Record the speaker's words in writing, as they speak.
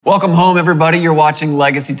Welcome home, everybody. You're watching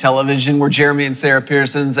Legacy Television. We're Jeremy and Sarah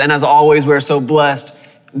Pearsons. And as always, we're so blessed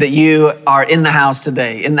that you are in the house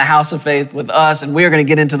today, in the house of faith with us. And we are going to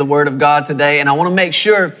get into the Word of God today. And I want to make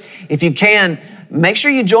sure, if you can, make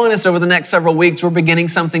sure you join us over the next several weeks. We're beginning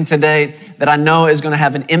something today that I know is going to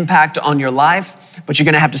have an impact on your life, but you're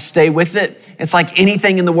going to have to stay with it. It's like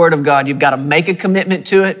anything in the Word of God. You've got to make a commitment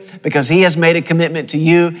to it because He has made a commitment to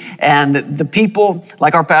you. And the people,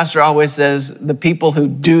 like our pastor always says, the people who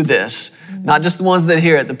do this, not just the ones that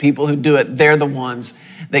hear it, the people who do it, they're the ones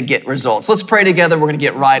that get results. Let's pray together. We're going to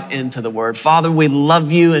get right into the Word. Father, we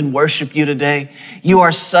love you and worship you today. You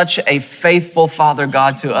are such a faithful Father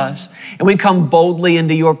God to us. And we come boldly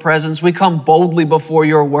into your presence. We come boldly before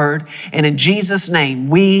your Word. And in Jesus' name,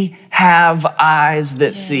 we have eyes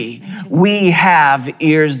that see. We have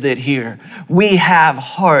ears that hear. We have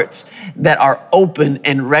hearts that are open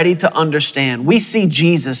and ready to understand. We see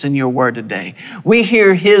Jesus in your Word today. We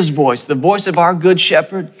hear His voice, the voice of our good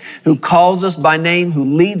shepherd who calls us by name, who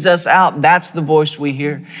leads us out. That's the voice we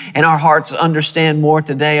hear. And our hearts understand more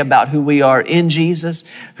today about who we are in Jesus,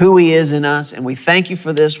 who He is in us. And we thank you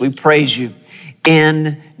for this. We praise you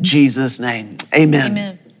in Jesus' name. Amen.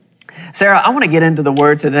 Amen. Sarah, I want to get into the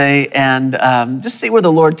Word today and just see where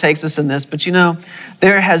the Lord takes us in this. But you know,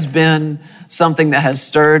 there has been something that has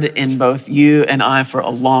stirred in both you and I for a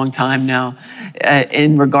long time now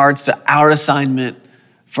in regards to our assignment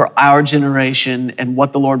for our generation and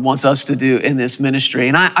what the Lord wants us to do in this ministry.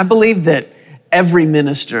 And I believe that every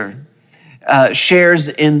minister shares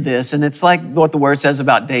in this. And it's like what the Word says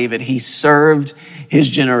about David. He served his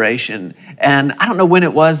generation. And I don't know when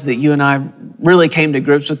it was that you and I really came to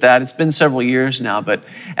grips with that. It's been several years now, but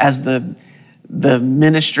as the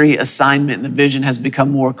ministry assignment and the vision has become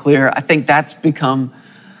more clear, I think that's become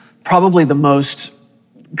probably the most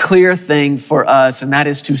clear thing for us, and that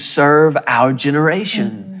is to serve our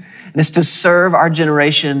generation. And it's to serve our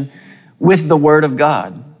generation with the Word of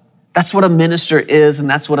God. That's what a minister is, and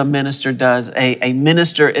that's what a minister does. A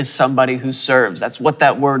minister is somebody who serves. That's what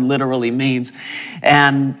that word literally means.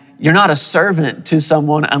 And you're not a servant to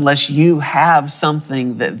someone unless you have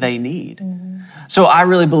something that they need. So I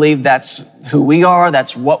really believe that's who we are.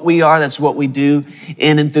 That's what we are. That's what we do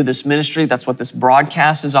in and through this ministry. That's what this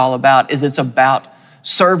broadcast is all about, is it's about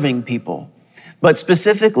serving people, but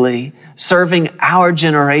specifically serving our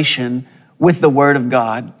generation with the Word of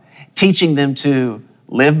God, teaching them to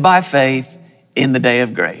live by faith in the day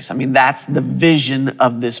of grace. I mean, that's the vision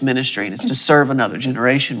of this ministry, and it's to serve another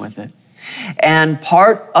generation with it. And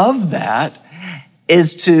part of that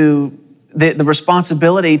is to the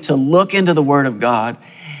responsibility to look into the Word of God,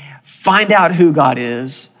 find out who God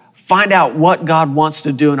is, find out what God wants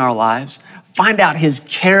to do in our lives, find out His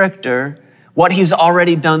character, what He's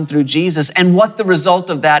already done through Jesus, and what the result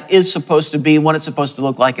of that is supposed to be, what it's supposed to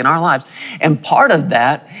look like in our lives. And part of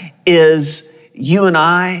that is you and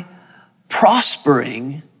I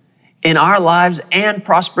prospering in our lives and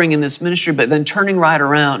prospering in this ministry, but then turning right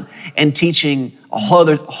around and teaching a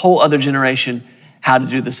whole other generation how to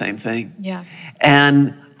do the same thing. Yeah.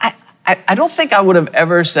 And I don't think I would have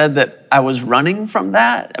ever said that I was running from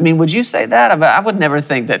that. I mean, would you say that? I would never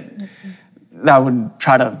think that I would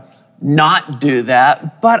try to not do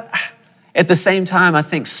that. But at the same time, I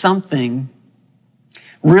think something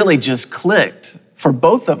really just clicked for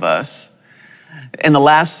both of us in the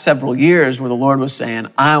last several years where the Lord was saying,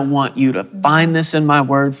 I want you to find this in my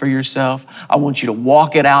Word for yourself. I want you to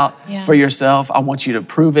walk it out for yourself. I want you to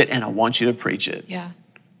prove it, and I want you to preach it. Yeah.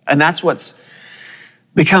 And that's what's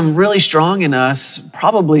become really strong in us,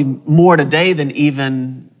 probably more today than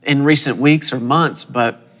even in recent weeks or months.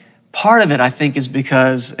 But part of it, I think, is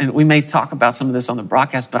because, and we may talk about some of this on the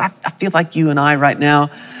broadcast, but I feel like you and I right now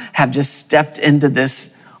have just stepped into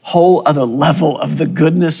this whole other level of the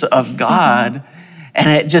goodness of God. And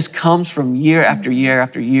it just comes from year after year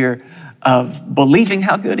after year of believing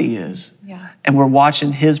how good He is. Yeah. And we're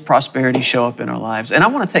watching His prosperity show up in our lives. And I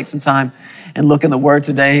want to take some time and look in the Word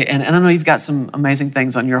today. And I know you've got some amazing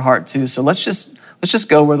things on your heart too. So let's just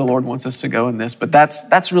go where the Lord wants us to go in this. But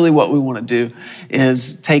that's really what we want to do,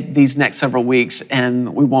 is take these next several weeks,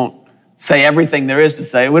 and we won't say everything there is to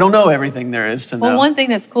say. We don't know everything there is to know. Well, one thing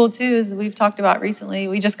that's cool too is we've talked about recently,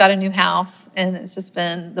 we just got a new house, and it's just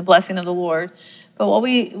been the blessing of the Lord. But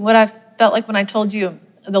what I felt like when I told you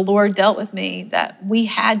the Lord dealt with me, that we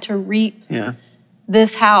had to reap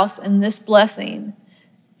this house and this blessing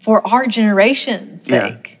for our generation's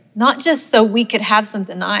sake. Not just so we could have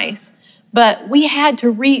something nice, but we had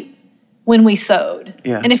to reap when we sowed.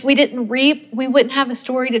 And if we didn't reap, we wouldn't have a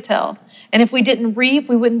story to tell. And if we didn't reap,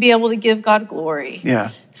 we wouldn't be able to give God glory.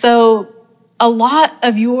 So a lot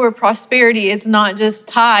of your prosperity is not just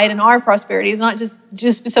tied, and our prosperity is not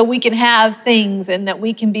just so we can have things and that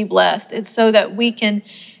we can be blessed. It's so that we can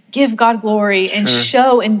give God glory and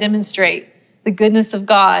show and demonstrate the goodness of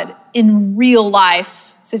God in real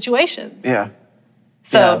life situations. Yeah.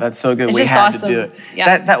 So yeah, that's so good. We had to do it.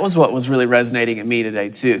 Yeah. That was what was really resonating in me today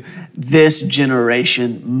too. This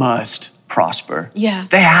generation must prosper. Yeah.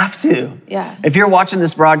 They have to. Yeah. If you're watching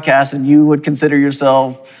this broadcast and you would consider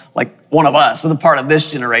yourself like one of us, the part of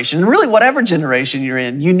this generation, and really whatever generation you're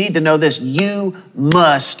in, you need to know this. You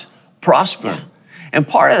must prosper. Yeah. And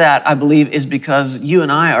part of that, I believe, is because you and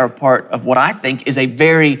I are a part of what I think is a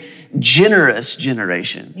very generous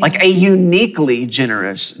generation, like a uniquely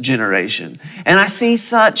generous generation. And I see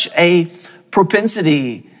such a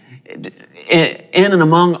propensity in and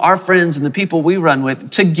among our friends and the people we run with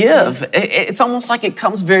to give. It's almost like it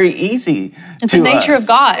comes very easy. It's the nature of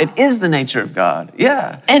God. It is the nature of God.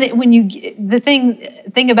 Yeah. And the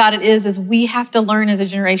thing about it is we have to learn as a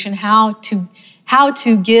generation how to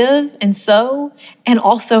give and sow, and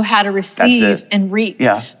also how to receive and reap.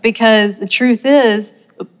 Yeah. Because the truth is,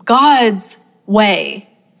 God's way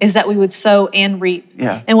is that we would sow and reap.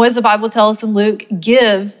 Yeah. And what does the Bible tell us in Luke?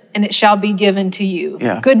 Give, and it shall be given to you.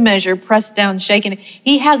 Yeah. Good measure, pressed down, shaken.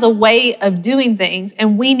 He has a way of doing things,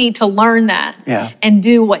 and we need to learn that and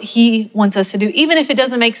do what he wants us to do, even if it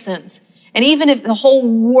doesn't make sense. And even if the whole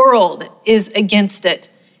world is against it,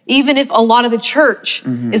 even if a lot of the church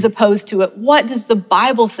is opposed to it, what does the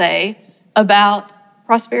Bible say about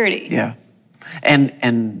prosperity? Yeah.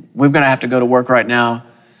 And we're going to have to go to work right now,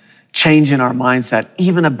 changing our mindset,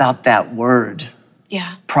 even about that word.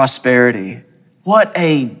 Yeah. Prosperity. What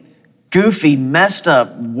a goofy, messed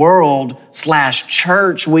up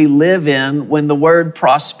world/church we live in when the word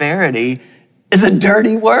prosperity is a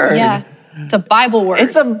dirty word. Yeah. It's a Bible word.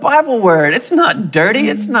 It's a Bible word. It's not dirty.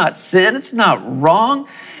 It's not sin. It's not wrong.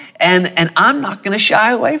 And I'm not going to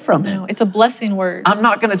shy away from it. No, it's a blessing word. I'm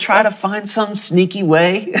not going to try to find some sneaky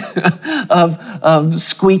way of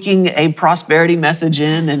squeaking a prosperity message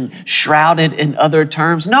in and shroud it in other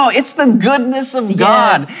terms. No, it's the goodness of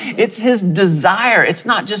God. Yes. It's his desire. It's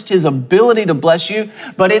not just his ability to bless you,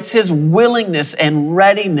 but it's his willingness and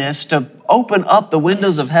readiness to open up the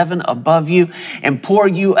windows of heaven above you and pour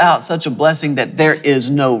you out such a blessing that there is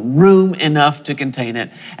no room enough to contain it.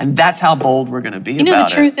 And that's how bold we're going to be about it. You know, the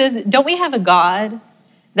truth is, don't we have a God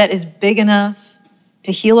that is big enough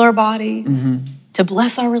to heal our bodies, to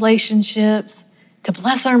bless our relationships, to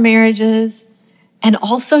bless our marriages, and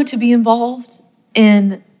also to be involved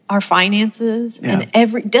in our finances and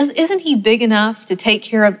isn't he big enough to take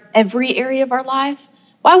care of every area of our life?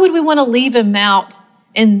 Why would we want to leave him out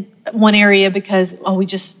in one area because,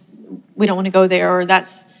 we don't want to go there, or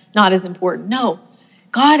that's not as important? No,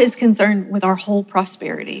 God is concerned with our whole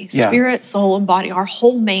prosperity, spirit, soul, and body, our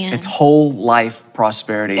whole man. It's whole life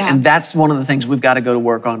prosperity. Yeah. And that's one of the things we've got to go to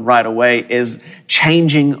work on right away is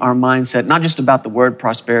changing our mindset, not just about the word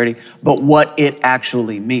prosperity, but what it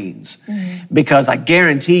actually means. Because I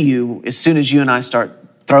guarantee you, as soon as you and I start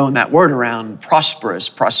throwing that word around, prosperous,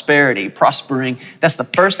 prosperity, prospering, that's the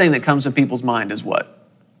first thing that comes to people's mind is what?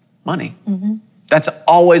 Money. That's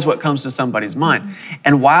always what comes to somebody's mind.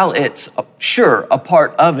 And while it's sure a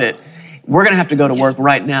part of it, we're going to have to go to work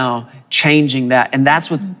right now changing that. And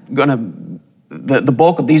that's what's going to, the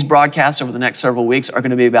bulk of these broadcasts over the next several weeks are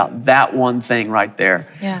going to be about that one thing right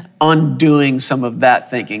there. Yeah. Undoing some of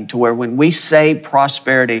that thinking to where when we say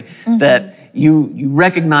prosperity, that you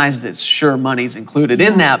recognize that sure money's included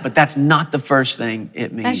in that, but that's not the first thing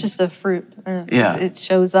it means. That's just a fruit. It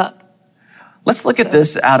shows up. Let's look at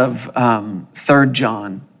this out of 3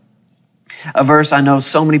 John, a verse I know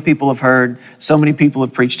so many people have heard, so many people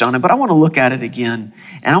have preached on it, but I want to look at it again.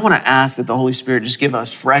 And I want to ask that the Holy Spirit just give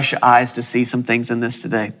us fresh eyes to see some things in this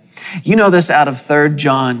today. You know this out of 3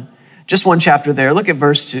 John, just one chapter there. Look at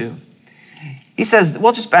verse 2. He says,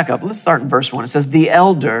 well, just back up. Let's start in verse 1. It says, the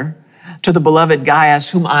elder to the beloved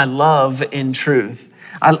Gaius, whom I love in truth.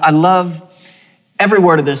 I love, every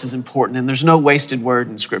word of this is important, and there's no wasted word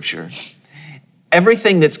in Scripture.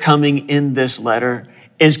 Everything that's coming in this letter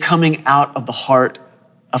is coming out of the heart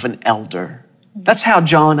of an elder. That's how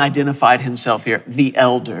John identified himself here, the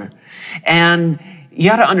elder. And you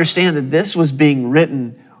got to understand that this was being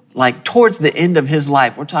written like towards the end of his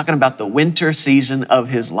life. We're talking about the winter season of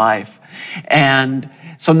his life. And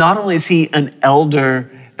so not only is he an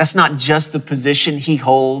elder, that's not just the position he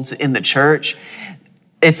holds in the church.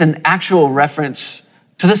 It's an actual reference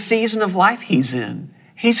to the season of life he's in.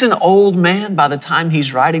 He's an old man by the time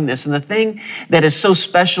he's writing this. And the thing that is so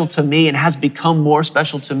special to me and has become more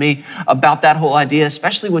special to me about that whole idea,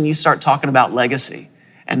 especially when you start talking about legacy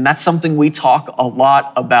And that's something we talk a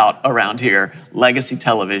lot about around here. Legacy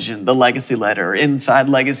Television, the Legacy Letter, inside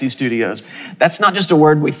Legacy Studios. That's not just a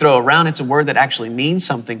word we throw around. It's a word that actually means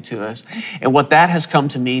something to us. And what that has come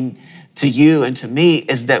to mean to you and to me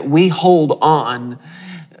is that we hold on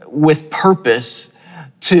with purpose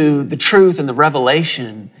to the truth and the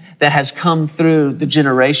revelation that has come through the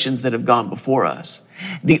generations that have gone before us.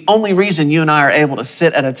 The only reason you and I are able to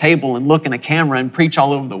sit at a table and look in a camera and preach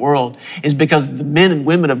all over the world is because the men and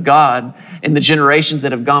women of God in the generations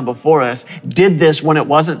that have gone before us did this when it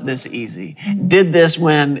wasn't this easy, did this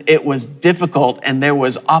when it was difficult and there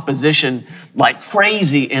was opposition like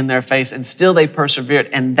crazy in their face, and still they persevered.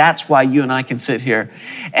 And that's why you and I can sit here.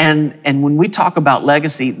 And when we talk about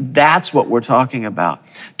legacy, that's what we're talking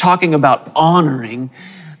about honoring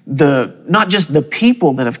not just the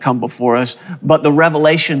people that have come before us, but the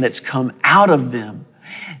revelation that's come out of them.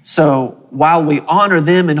 So while we honor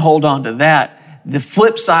them and hold on to that, the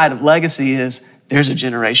flip side of legacy is there's a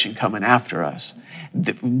generation coming after us.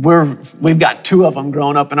 We've got 2 of them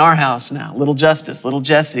growing up in our house now, little Justice, little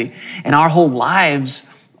Jesse, and our whole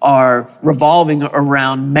lives are revolving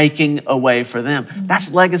around making a way for them.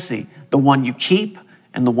 That's legacy, the one you keep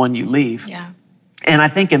and the one you leave. Yeah. And I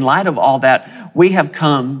think in light of all that, we have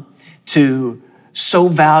come to so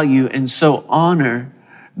value and so honor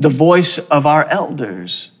the voice of our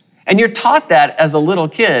elders. And you're taught that as a little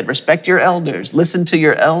kid. Respect your elders, listen to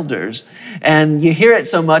your elders. And you hear it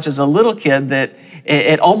so much as a little kid that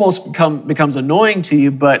it almost becomes annoying to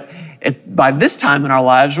you. But by this time in our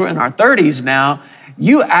lives, we're in our 30s now,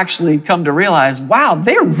 you actually come to realize, wow,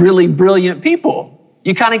 they're really brilliant people.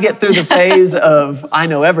 You kind of get through the phase of, I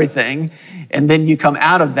know everything. And then you come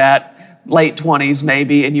out of that late 20s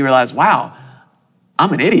maybe, and you realize, wow,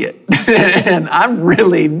 I'm an idiot. And I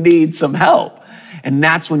really need some help. And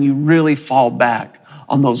that's when you really fall back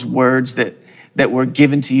on those words that were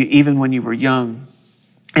given to you even when you were young.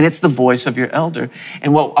 And it's the voice of your elder.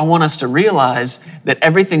 And what I want us to realize, that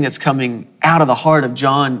everything that's coming out of the heart of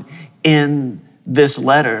John in this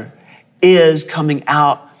letter is coming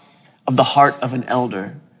out of the heart of an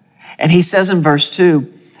elder. And he says in verse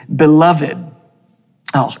 2, beloved.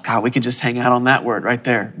 Oh God, we could just hang out on that word right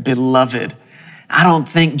there. Beloved. I don't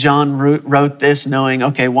think John wrote this knowing,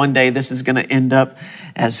 okay, one day this is going to end up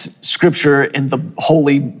as scripture in the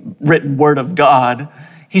holy written word of God.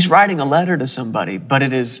 He's writing a letter to somebody, but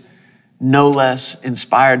it is no less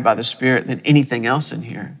inspired by the Spirit than anything else in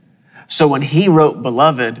here. So when he wrote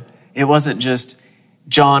beloved, it wasn't just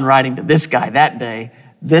John writing to this guy that day.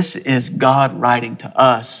 This is God writing to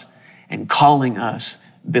us and calling us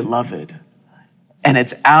beloved. And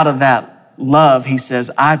it's out of that love, he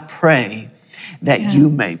says, I pray that you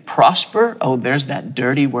may prosper. Oh, there's that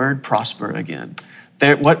dirty word, prosper again.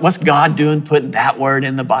 What's God doing putting that word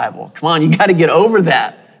in the Bible? Come on, you got to get over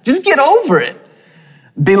that. Just get over it.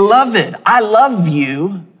 Beloved, I love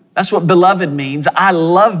you. That's what beloved means. I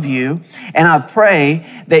love you. And I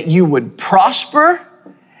pray that you would prosper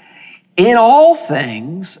in all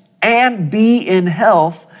things and be in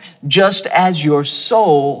health just as your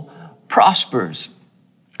soul prospers.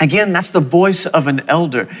 Again, that's the voice of an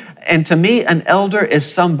elder. And to me, an elder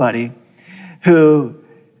is somebody who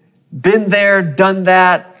been there, done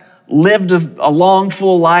that, lived a long,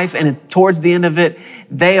 full life, and towards the end of it,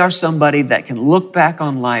 they are somebody that can look back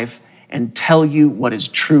on life and tell you what is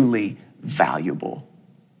truly valuable.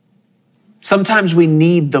 Sometimes we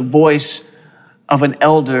need the voice of an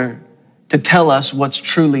elder to tell us what's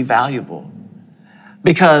truly valuable,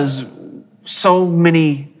 because so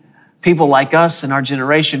many people like us in our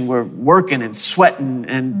generation were working and sweating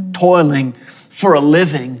and toiling for a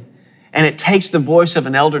living. And it takes the voice of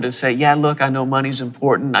an elder to say, yeah, look, I know money's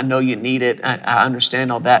important. I know you need it. I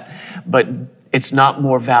understand all that. But it's not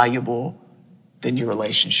more valuable than your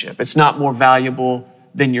relationship. It's not more valuable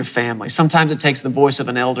than your family. Sometimes it takes the voice of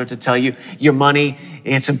an elder to tell you your money,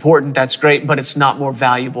 it's important, that's great, but it's not more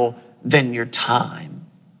valuable than your time.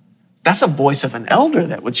 That's a voice of an elder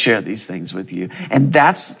that would share these things with you. And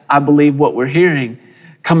that's, I believe, what we're hearing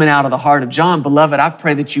coming out of the heart of John. Beloved, I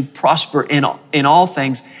pray that you prosper in all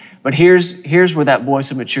things. But here's where that voice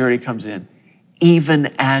of maturity comes in. Even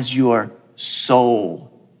as your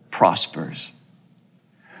soul prospers.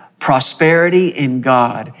 Prosperity in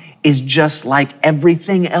God is just like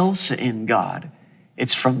everything else in God.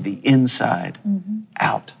 It's from the inside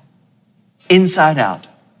out. Inside out.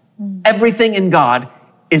 Everything in God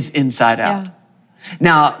is inside out. Yeah.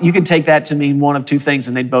 Now, you can take that to mean one of two things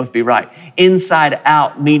and they'd both be right. Inside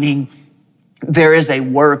out, meaning there is a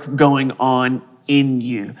work going on in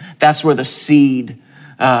you. That's where the seed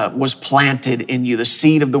was planted in you. The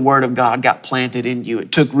seed of the Word of God got planted in you.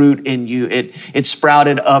 It took root in you. It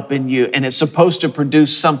sprouted up in you, and it's supposed to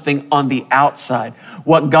produce something on the outside.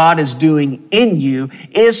 What God is doing in you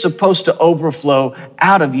is supposed to overflow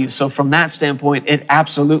out of you. So from that standpoint, it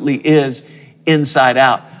absolutely is inside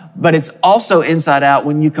out. But it's also inside out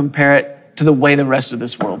when you compare it to the way the rest of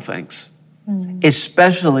this world thinks,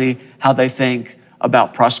 especially how they think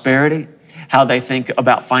about prosperity, how they think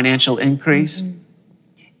about financial increase.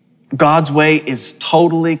 God's way is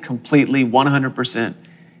totally, completely, 100%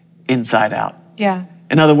 inside out. Yeah.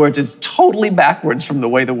 In other words, it's totally backwards from the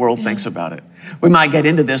way the world thinks about it. We might get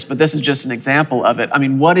into this, but this is just an example of it. I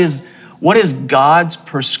mean, what is God's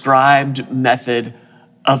prescribed method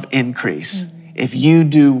of increase? If you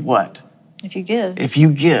do what? If you give. If you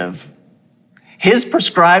give. His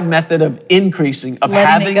prescribed method of increasing, of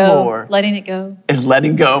having more, letting it go, is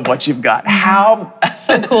letting go of what you've got. How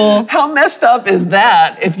so cool. How messed up is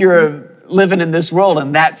that if you're living in this world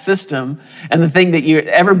and that system, and the thing that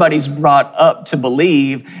everybody's brought up to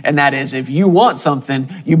believe, and that is, if you want something,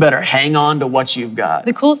 you better hang on to what you've got.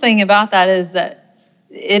 The cool thing about that is that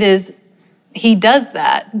He does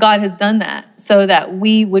that. God has done that so that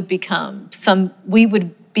we would we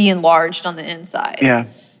would be enlarged on the inside. Yeah.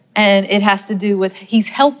 And it has to do with He's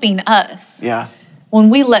helping us. Yeah. When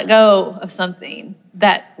we let go of something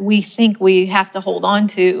that we think we have to hold on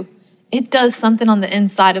to, it does something on the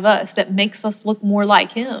inside of us that makes us look more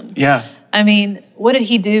like Him. Yeah. I mean, what did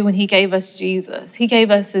He do when He gave us Jesus? He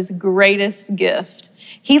gave us His greatest gift.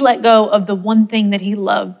 He let go of the one thing that He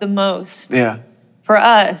loved the most for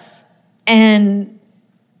us. And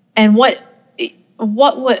what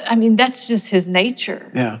I mean, that's just His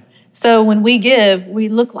nature. Yeah. So when we give, we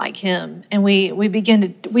look like Him, and we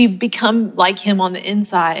become like Him on the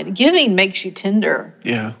inside. Giving makes you tender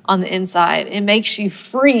on the inside. It makes you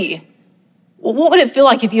free. Well, what would it feel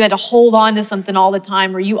like if you had to hold on to something all the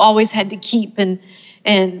time, or you always had to keep and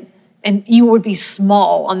you would be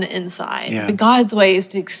small on the inside? Yeah. But God's way is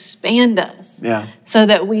to expand us so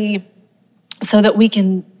that we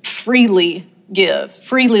can freely give,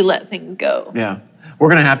 freely let things go. Yeah. We're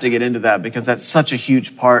going to have to get into that because that's such a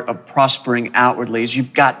huge part of prospering outwardly is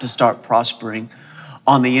you've got to start prospering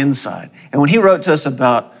on the inside. And when he wrote to us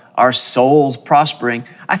about our souls prospering,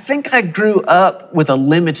 I think I grew up with a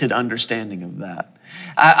limited understanding of that.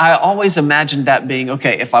 I always imagined that being,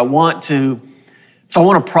 okay, if I want to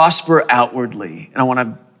prosper outwardly and I want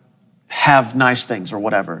to have nice things or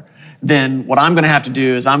whatever, then what I'm going to have to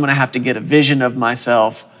do is I'm going to have to get a vision of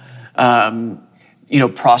myself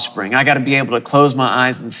prospering. I got to be able to close my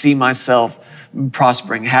eyes and see myself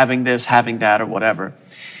prospering, having this, having that, or whatever.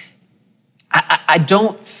 I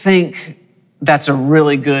don't think that's a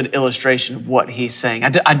really good illustration of what he's saying.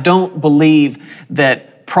 I don't believe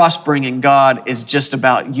that prospering in God is just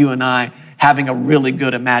about you and I having a really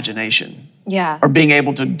good imagination. Yeah. Or being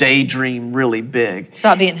able to daydream really big. It's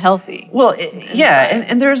about being healthy. Well,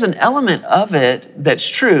 and there's an element of it that's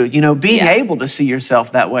true, being able to see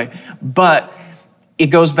yourself that way. But it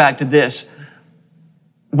goes back to this.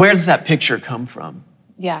 Where does that picture come from?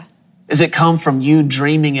 Yeah. Does it come from you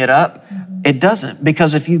dreaming it up? Mm-hmm. It doesn't,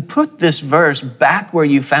 because if you put this verse back where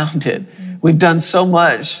you found it, we've done so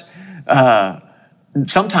much,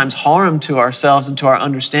 sometimes harm to ourselves and to our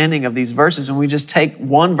understanding of these verses, and we just take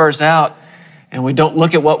one verse out and we don't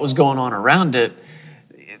look at what was going on around it.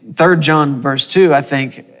 3 John verse 2, I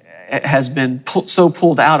think, has been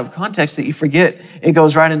pulled out of context that you forget. It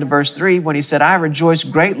goes right into verse 3 when he said, I rejoiced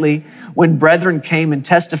greatly when brethren came and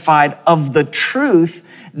testified of the truth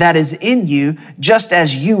that is in you, just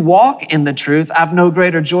as you walk in the truth. I've no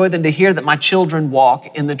greater joy than to hear that my children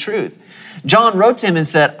walk in the truth. John wrote to him and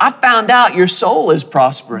said, I found out your soul is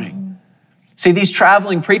prospering. See, these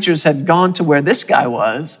traveling preachers had gone to where this guy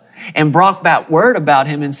was and brought back word about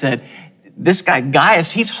him and said, this guy, Gaius,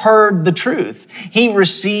 he's heard the truth. He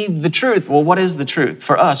received the truth. Well, what is the truth?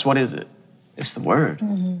 For us, what is it? It's the Word.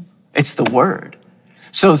 Mm-hmm. It's the Word.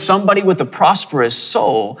 So somebody with a prosperous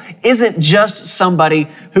soul isn't just somebody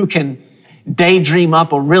who can daydream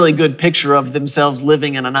up a really good picture of themselves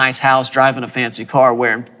living in a nice house, driving a fancy car,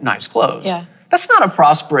 wearing nice clothes. Yeah. That's not a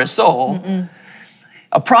prosperous soul. Mm-mm.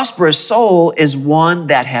 A prosperous soul is one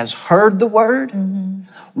that has heard the Word,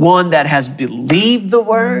 one that has believed the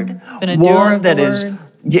Word, been a doer of the Word.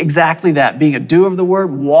 Exactly that, being a doer of the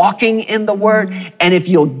Word, walking in the Word. And if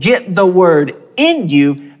you'll get the Word in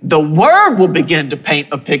you, the Word will begin to paint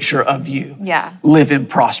a picture of you. Yeah. Living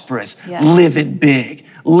prosperous, living big,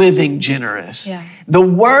 living generous. Yeah. The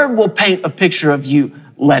Word will paint a picture of you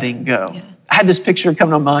letting go. Yeah. I had this picture come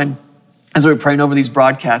to mind as we were praying over these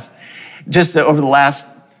broadcasts. Just over the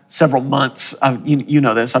last several months, you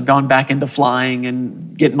know this, I've gone back into flying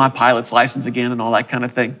and getting my pilot's license again and all that kind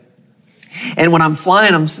of thing. And when I'm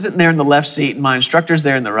flying, I'm sitting there in the left seat and my instructor's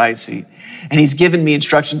there in the right seat. And he's giving me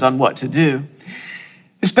instructions on what to do.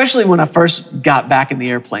 Especially when I first got back in the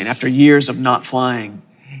airplane after years of not flying,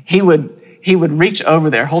 he would reach over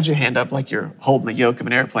there, hold your hand up like you're holding the yoke of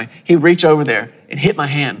an airplane. He'd reach over there and hit my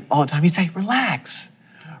hand all the time. He'd say, relax,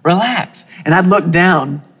 relax. And I'd look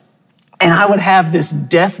down and I would have this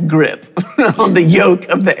death grip on the yoke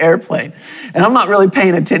of the airplane. And I'm not really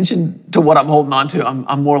paying attention to what I'm holding on to.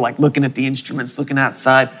 I'm more like looking at the instruments, looking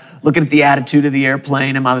outside, looking at the attitude of the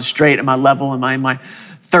airplane. Am I straight? Am I level? Am I in my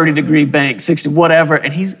 30-degree bank, 60, whatever?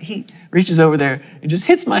 And he reaches over there and just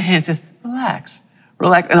hits my hand and says, relax,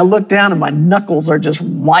 relax. And I look down and my knuckles are just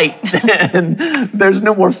white and there's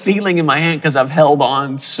no more feeling in my hand because I've held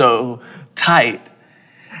on so tight.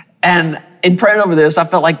 And in praying over this, I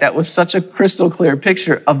felt like that was such a crystal clear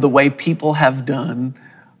picture of the way people have done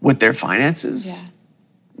with their finances,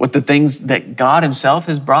 with the things that God himself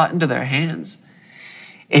has brought into their hands.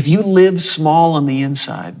 If you live small on the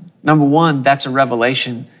inside, number one, that's a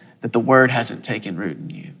revelation that the word hasn't taken root in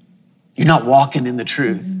you. You're not walking in the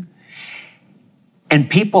truth. Mm-hmm. And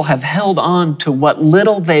people have held on to what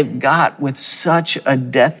little they've got with such a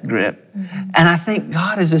death grip. Mm-hmm. And I think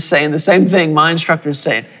God is just saying the same thing my instructor is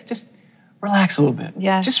saying. Just relax a little bit.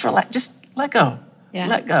 Yeah. Just relax. Just let go. Yeah.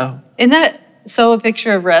 Let go. Isn't that so a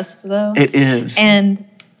picture of rest, though? It is. And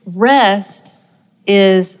rest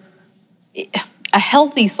is a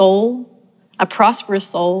healthy soul. A prosperous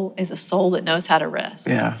soul is a soul that knows how to rest.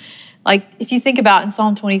 Yeah. Like if you think about in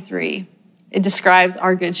Psalm 23, it describes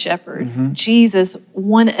our good shepherd. Mm-hmm. Jesus,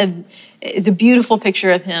 is a beautiful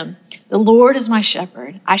picture of him. The Lord is my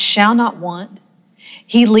shepherd. I shall not want.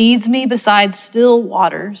 He leads me beside still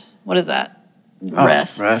waters. What is that?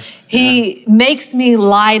 Rest. Rest. He makes me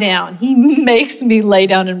lie down. He makes me lay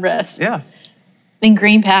down and rest. Yeah. In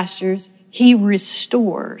green pastures, he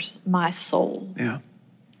restores my soul. Yeah.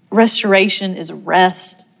 Restoration is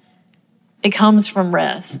rest. It comes from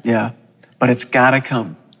rest. Yeah. But it's got to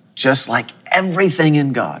come. Just like everything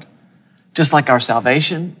in God, just like our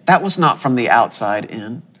salvation, that was not from the outside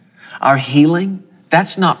in. Our healing,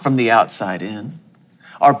 that's not from the outside in.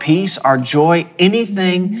 Our peace, our joy,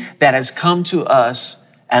 anything that has come to us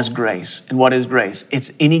as grace. And what is grace?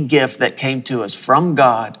 It's any gift that came to us from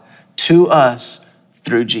God to us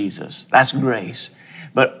through Jesus. That's grace.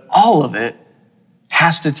 But all of it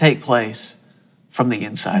has to take place from the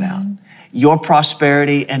inside out. Your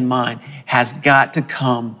prosperity and mine has got to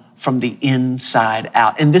come from the inside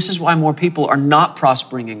out. And this is why more people are not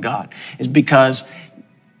prospering in God, is because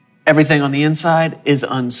everything on the inside is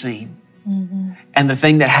unseen. Mm-hmm. And the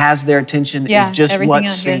thing that has their attention is just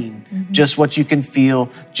what's seen, just what you can feel,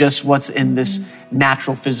 just what's in this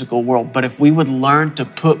natural physical world. But if we would learn to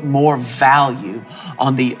put more value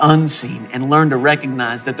on the unseen and learn to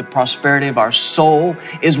recognize that the prosperity of our soul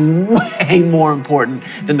is way more important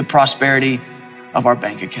than the prosperity of our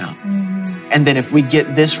bank account. And then if we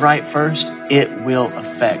get this right first, it will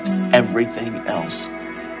affect everything else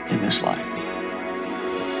in this life.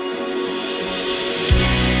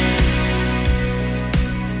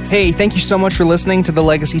 Hey, thank you so much for listening to the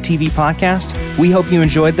Legacy TV podcast. We hope you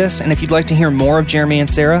enjoyed this, and if you'd like to hear more of Jeremy and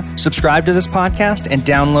Sarah, subscribe to this podcast and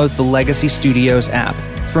download the Legacy Studios app.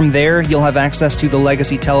 From there, you'll have access to the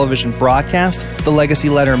Legacy Television broadcast, the Legacy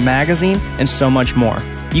Letter magazine, and so much more.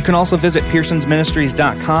 You can also visit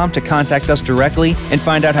pearsonsministries.com to contact us directly and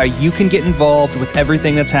find out how you can get involved with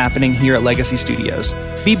everything that's happening here at Legacy Studios.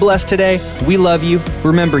 Be blessed today. We love you.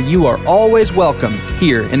 Remember, you are always welcome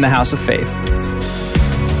here in the House of Faith.